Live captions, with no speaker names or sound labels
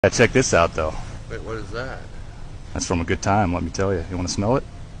Check this out, though. Wait, what is that? That's from A Good Time, let me tell you. You want to smell it?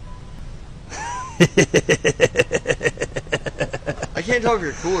 I can't tell if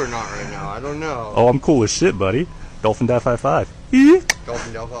you're cool or not right now. I don't know. Oh, I'm cool as shit, buddy. Dolphin Daff High Five.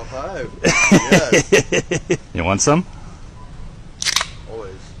 Dolphin Delphi 5. Yes. You want some?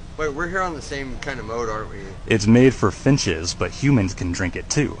 Always. Wait, we're here on the same kind of mode, aren't we? It's made for finches, but humans can drink it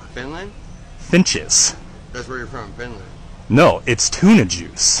too. Finland? Finches. That's where you're from, Finland. No, it's tuna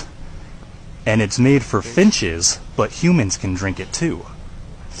juice. And it's made for finches, but humans can drink it too.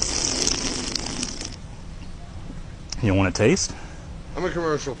 You want a taste? I'm a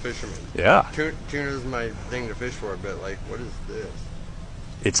commercial fisherman. Yeah. Tuna's my thing to fish for, but like, what is this?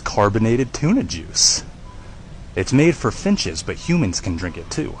 It's carbonated tuna juice. It's made for finches, but humans can drink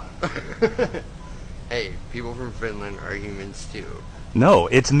it too. Hey, people from Finland are humans too. No,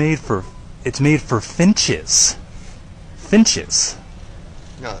 it's made for finches. Finches.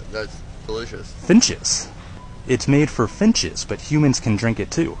 No, that's delicious. Finches. It's made for finches, but humans can drink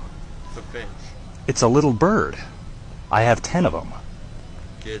it too. It's a finch. It's a little bird. I have 10 of them.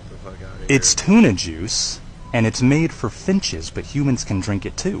 Get the fuck out of here. It's tuna juice, and it's made for finches, but humans can drink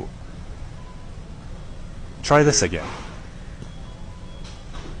it too. Try this again.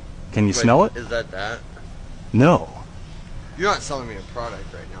 Can you smell it? Is that? No. You're not selling me a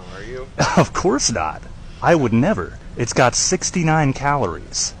product right now, are you? Of course not. I would never. It's got 69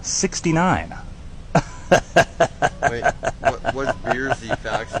 calories. 69. Wait, what beers the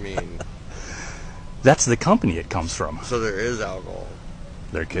facts mean? That's the company it comes from. So there is alcohol.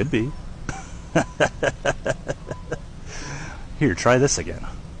 There could be. Here, try this again.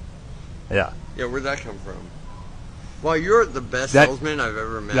 Yeah. Yeah, where'd that come from? Well, you're the best salesman I've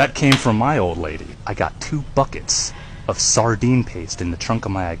ever met. That came from my old lady. I got 2 buckets of sardine paste in the trunk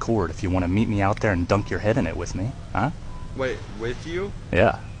of my Accord if you want to meet me out there and dunk your head in it with me. Huh? Wait, with you?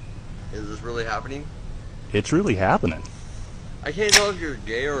 Yeah. Is this really happening? It's really happening. I can't tell if you're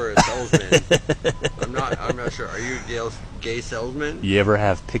gay or a salesman. I'm not sure. Are you a gay salesman? You ever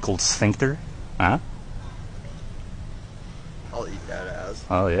have pickled sphincter? Huh? I'll eat that ass.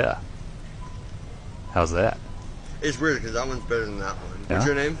 Oh, yeah. How's that? It's weird because that one's better than that one. Yeah? What's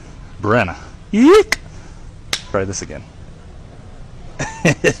your name? Brenna. Yeek! Try this again.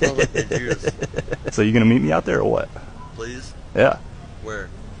 It smells like the juice. So you gonna meet me out there or what? Please? Yeah. Where?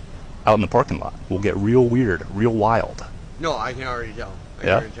 Out in the parking lot. We'll get real weird, real wild. No, I can already tell. I can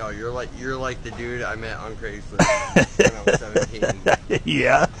already tell. You're like the dude I met on Craigslist when I was 17.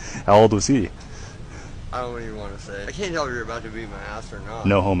 Yeah? How old was he? I don't even want to say. I can't tell if you're about to beat my ass or not.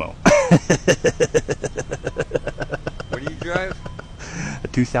 No homo. What do you drive? A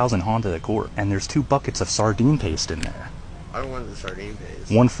 2000 Honda Accord. And there's 2 buckets of sardine paste in there. I don't want the sardine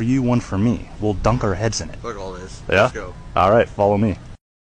paste. One for you, one for me. We'll dunk our heads in it. Look at all this. Yeah? Let's go. Alright, follow me.